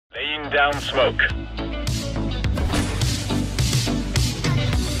Laying down smoke.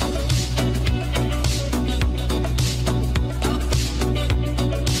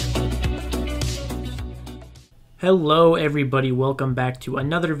 Hello everybody, welcome back to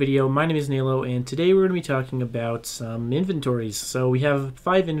another video. My name is Nalo and today we're going to be talking about some inventories. So we have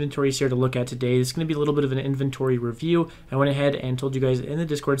 5 inventories here to look at today. This is going to be a little bit of an inventory review. I went ahead and told you guys in the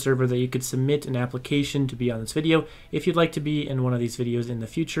Discord server that you could submit an application to be on this video. If you'd like to be in one of these videos in the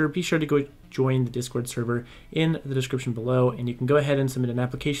future, be sure to go join the Discord server in the description below, and you can go ahead and submit an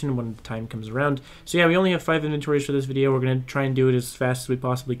application when the time comes around. So yeah, we only have 5 inventories for this video. We're going to try and do it as fast as we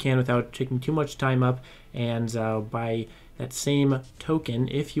possibly can without taking too much time up. And by that same token,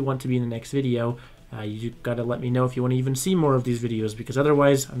 if you want to be in the next video, you gotta let me know if you want to even see more of these videos, because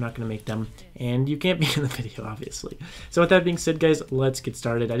otherwise I'm not going to make them and you can't be in the video, obviously. So with that being said, guys, let's get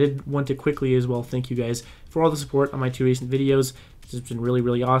started. I did want to quickly as well thank you guys for all the support on my 2 recent videos. It's been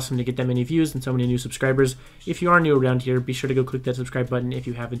really awesome to get that many views and so many new subscribers. If you are new around here, be sure to go click that subscribe button if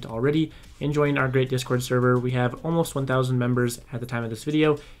you haven't already and join our great Discord server. We have almost 1,000 members at the time of this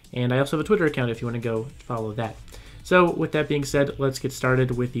video, and I also have a Twitter account if you want to go follow that. So with that being said, let's get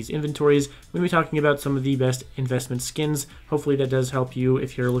started with these inventories. We're going to be talking about some of the best investment skins. Hopefully that does help you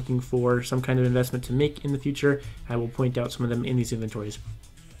if you're looking for some kind of investment to make in the future. I will point out some of them in these inventories.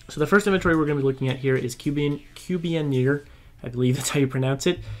 So the first inventory we're going to be looking at here is Cubianeer. I believe that's how you pronounce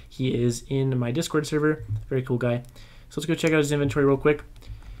it. He is in my Discord server. Very cool guy. So let's go check out his inventory real quick.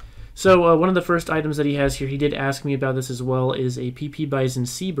 So one of the first items that he has here, he did ask me about this as well, is a PP Bison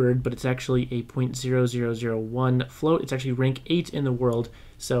Seabird, but it's actually a .0001 float. It's actually rank 8 in the world.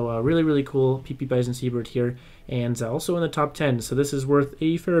 So really cool PP Bison Seabird here, and also in the top 10. So this is worth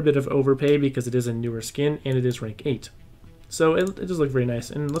a fair bit of overpay because it is a newer skin and it is rank 8. So it does look very nice.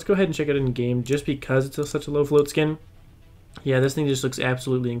 And let's go ahead and check it in game just because it's such a low float skin. Yeah, this thing just looks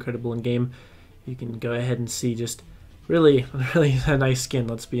absolutely incredible in game. You can go ahead and see just really a nice skin,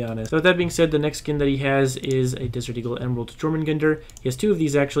 let's be honest. So with that being said, the next skin that he has is a Desert Eagle Emerald Jormungandr. He has 2 of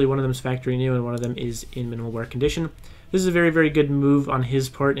these actually. One of them is factory new and one of them is in minimal wear condition. This is a very good move on his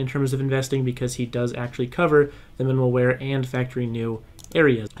part in terms of investing because he does actually cover the minimal wear and factory new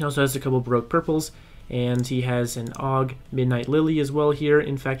areas. He also has a couple Baroque purples, and he has an Og Midnight Lily as well here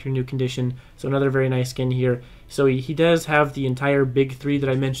in factory new condition. So another very nice skin here. So he does have the entire big 3 that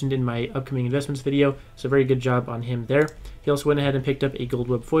I mentioned in my upcoming investments video. So very good job on him there. He also went ahead and picked up a Gold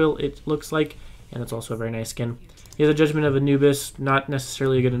Web foil, it looks like, and it's also a very nice skin. He has a Judgment of Anubis, not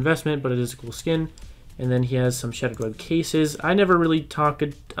necessarily a good investment, but it is a cool skin. And then he has some Shattered Web cases. I never really talked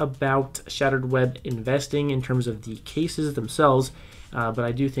about Shattered Web investing in terms of the cases themselves, but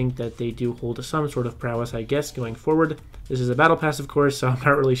I do think that they do hold some sort of prowess, I guess, going forward. This is a battle pass, of course, so I'm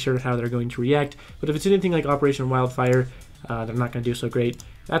not really sure how they're going to react. But if it's anything like Operation Wildfire, they're not going to do so great.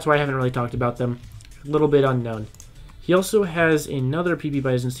 That's why I haven't really talked about them. A little bit unknown. He also has another PP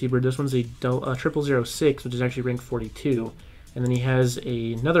Bison Seabird. This one's a 0006, which is actually rank 42. And then he has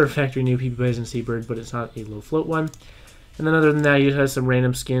another factory new PP Bison Seabird, but it's not a low float one. And then other than that, he has some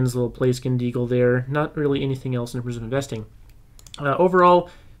random skins, little play skin deagle there. Not really anything else in terms of investing. Overall,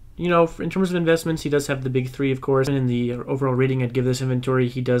 you know, in terms of investments, he does have the big 3, of course. And in the overall rating I'd give this inventory,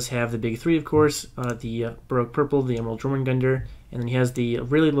 he does have the big 3, of course, the Baroque Purple, the Emerald Jormungandr, and then he has the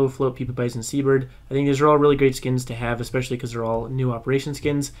really low float PP Bison Seabird. I think these are all really great skins to have, especially because they're all new operation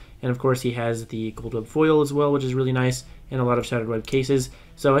skins. And of course, he has the Gold Web foil as well, which is really nice, and a lot of Shattered Web cases.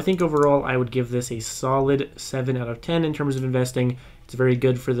 So I think overall, I would give this a solid 7 out of 10 in terms of investing. It's very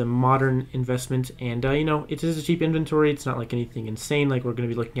good for the modern investment, and you know, it is a cheap inventory. It's not like anything insane like we're going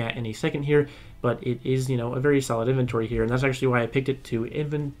to be looking at in a second here, but it is, you know, a very solid inventory here, and that's actually why I picked it to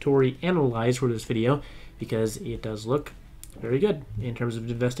inventory analyze for this video, because it does look very good in terms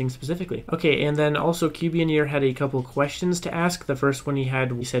of investing specifically. Okay, and then also Cubianeer had a couple questions to ask. The first one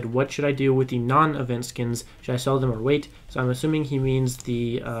he said, what should I do with the non-event skins? Should I sell them or wait? So I'm assuming he means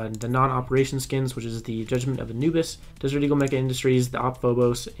the non-operation skins, which is the Judgment of Anubis, Desert Eagle Mecha Industries, the Op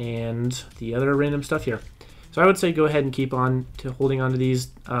Phobos, and the other random stuff here. So I would say go ahead and keep on to holding on to these.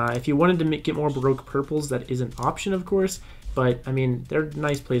 If you wanted to get more Baroque purples, that is an option, of course. But, I mean, they're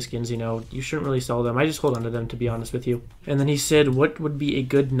nice play skins, you know. You shouldn't really sell them. I just hold on to them, to be honest with you. And then he said, what would be a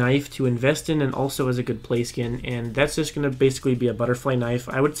good knife to invest in and also as a good play skin? And that's just going to basically be a butterfly knife.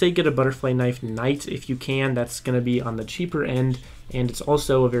 I would say get a butterfly knife Knight if you can. That's going to be on the cheaper end. And it's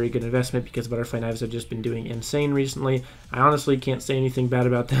also a very good investment because butterfly knives have just been doing insane recently. I honestly can't say anything bad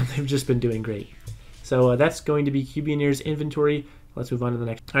about them. They've just been doing great. So that's going to be Cubianeer's inventory. Let's move on to the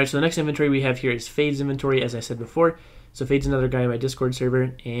next. All right, so the next inventory we have here is Fade's inventory, as I said before. So Fade's another guy in my Discord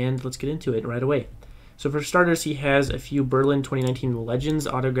server, and let's get into it right away. So for starters, he has a few Berlin 2019 Legends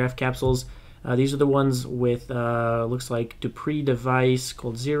autograph capsules. These are the ones with, looks like Dupree, Device,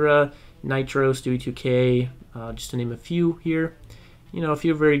 Coldzera, Nitro, Stewie 2K, just to name a few here. You know, a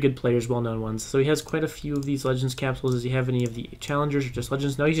few very good players, well-known ones. So he has quite a few of these Legends capsules. Does he have any of the Challengers or just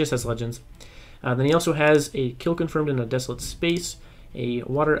Legends? No, he just has Legends. Then he also has a Kill Confirmed in a Desolate Space, a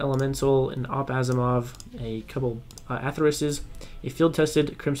Water Elemental, an Op Asimov, a couple Atheruses, a Field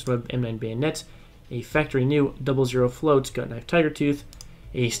Tested Crimson Web M9 Bayonet, a Factory New 00 Floats Gut Knife Tiger Tooth,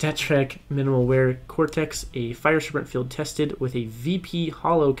 a Stat Trek Minimal Wear Cortex, a Fire Serpent Field Tested with a VP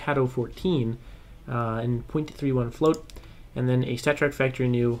Hollow Cato 14 and .31 float, and then a Stat Trek Factory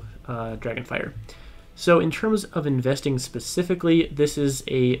New Dragonfire. So in terms of investing specifically, this is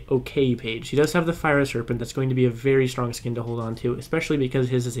a okay page. He does have the Fire Serpent. That's going to be a very strong skin to hold on to, especially because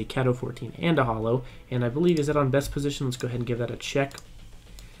his is a Cato 14 and a Hollow, and I believe, is that on best position? Let's go ahead and give that a check.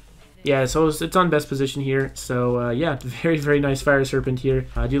 Yeah, so it's on best position here. So yeah, very, very nice Fire Serpent here.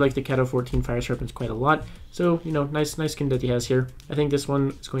 I do like the Cato 14 Fire Serpents quite a lot. So, you know, nice skin that he has here. I think this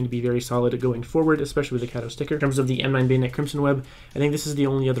one is going to be very solid going forward, especially with the Cato sticker. In terms of the M9 Bayonet Crimson Web, I think this is the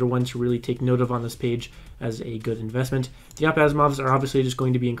only other one to really take note of on this page as a good investment. The Op Asimovs are obviously just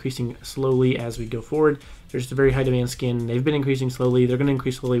going to be increasing slowly as we go forward. They're just a very high demand skin. They've been increasing slowly. They're going to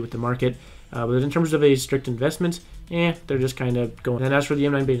increase slowly with the market. But in terms of a strict investment, they're just kind of going. And as for the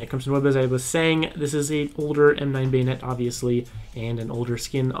M9 Bayonet Crimson Web, as I was saying, this is an older M9 Bayonet, obviously, and an older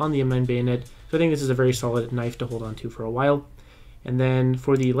skin on the M9 Bayonet. So I think this is a very solid knife to hold on to for a while. And then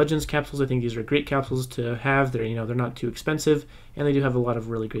for the Legends capsules, I think these are great capsules to have. They're, they're not too expensive, and they do have a lot of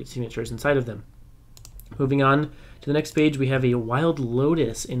really great signatures inside of them. Moving on to the next page, we have a Wild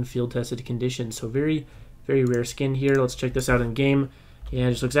Lotus in field tested condition. So very, very rare skin here. Let's check this out in game. Yeah,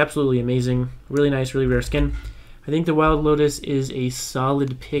 it just looks absolutely amazing. Really nice, really rare skin. I think the Wild Lotus is a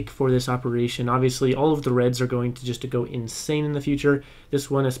solid pick for this operation. Obviously, all of the reds are going to just go insane in the future.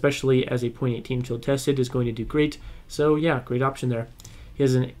 This one, especially as a .18 field tested, is going to do great. So yeah, great option there. He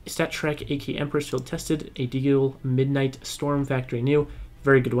has an Stat Trek AK Empress field tested, a Deagle Midnight Storm Factory New.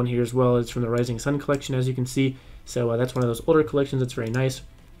 Very good one here as well. It's from the Rising Sun collection, as you can see. So that's one of those older collections that's very nice.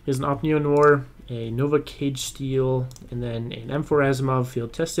 Here's an Op Neo Noir, a Nova Cage Steel, and then an M4 Asimov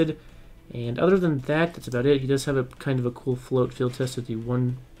field tested. And other than that, that's about it. He does have a kind of a cool float field tested, the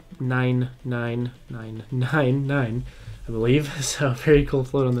 199999, I believe. So very cool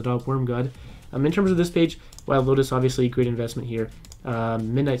float on the top Worm God. In terms of this page, Wild Lotus, obviously great investment here.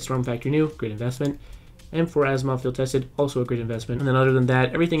 Midnight Storm Factory New, great investment. M4 Asimov field tested, also a great investment. And then other than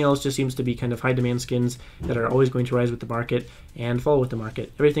that, everything else just seems to be kind of high demand skins that are always going to rise with the market and fall with the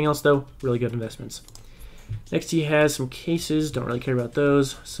market. Everything else though, really good investments. Next he has some cases, don't really care about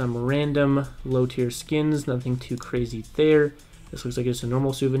those. Some random low tier skins, nothing too crazy there. This looks like it's a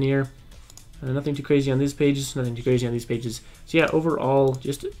normal souvenir. Nothing too crazy on these pages, nothing too crazy on these pages. So yeah, overall,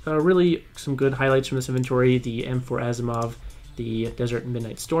 just really some good highlights from this inventory. The M4 Asimov, the Desert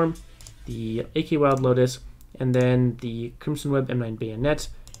Midnight Storm, the AK Wild Lotus, and then the Crimson Web M9 Bayonet,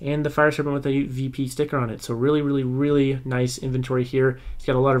 and the Fire Serpent with a VP sticker on it. So really, really, really nice inventory here. He's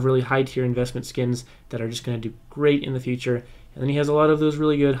got a lot of really high tier investment skins that are just going to do great in the future. And then he has a lot of those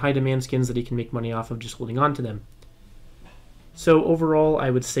really good high demand skins that he can make money off of just holding on to them. So overall, I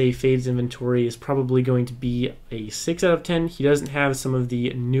would say Fade's inventory is probably going to be a 6 out of 10. He doesn't have some of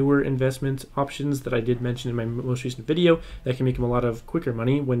the newer investment options that I did mention in my most recent video that can make him a lot of quicker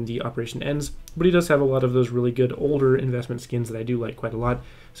money when the operation ends, but he does have a lot of those really good older investment skins that I do like quite a lot.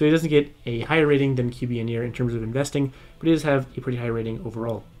 So he doesn't get a higher rating than QBNear in terms of investing, but he does have a pretty high rating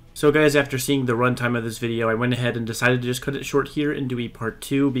overall. So guys, after seeing the runtime of this video, I went ahead and decided to just cut it short here and do a part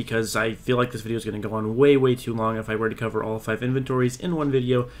 2 because I feel like this video is going to go on way too long if I were to cover all 5 inventories in one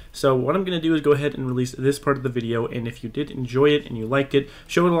video. So what I'm going to do is go ahead and release this part of the video, and if you did enjoy it and you liked it,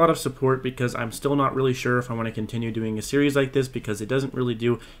 show it a lot of support because I'm still not really sure if I want to continue doing a series like this because it doesn't really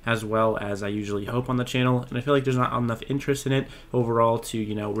do as well as I usually hope on the channel, and I feel like there's not enough interest in it overall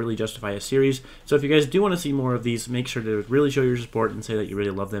to, really justify a series. So if you guys do want to see more of these, make sure to really show your support and say that you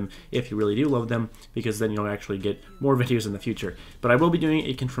really love them if you really do love them, because then you'll actually get more videos in the future. But I will be doing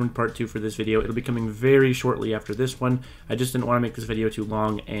a confirmed part 2 for this video. It'll be coming very shortly after this one. I just didn't want to make this video too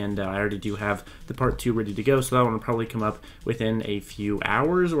long, and I already do have the part 2 ready to go, so that one will probably come up within a few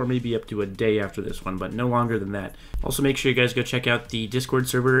hours or maybe up to a day after this one, but no longer than that. Also, make sure you guys go check out the Discord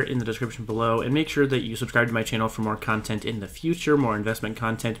server in the description below, and make sure that you subscribe to my channel for more content in the future, more investment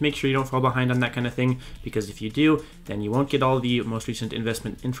content. Make sure you don't fall behind on that kind of thing, because if you do, then you won't get all the most recent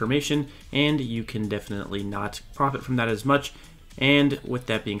investment information, and you can definitely not profit from that as much. And with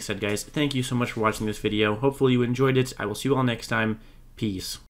that being said, guys, thank you so much for watching this video. Hopefully you enjoyed it. I will see you all next time.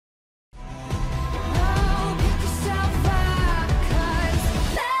 Peace.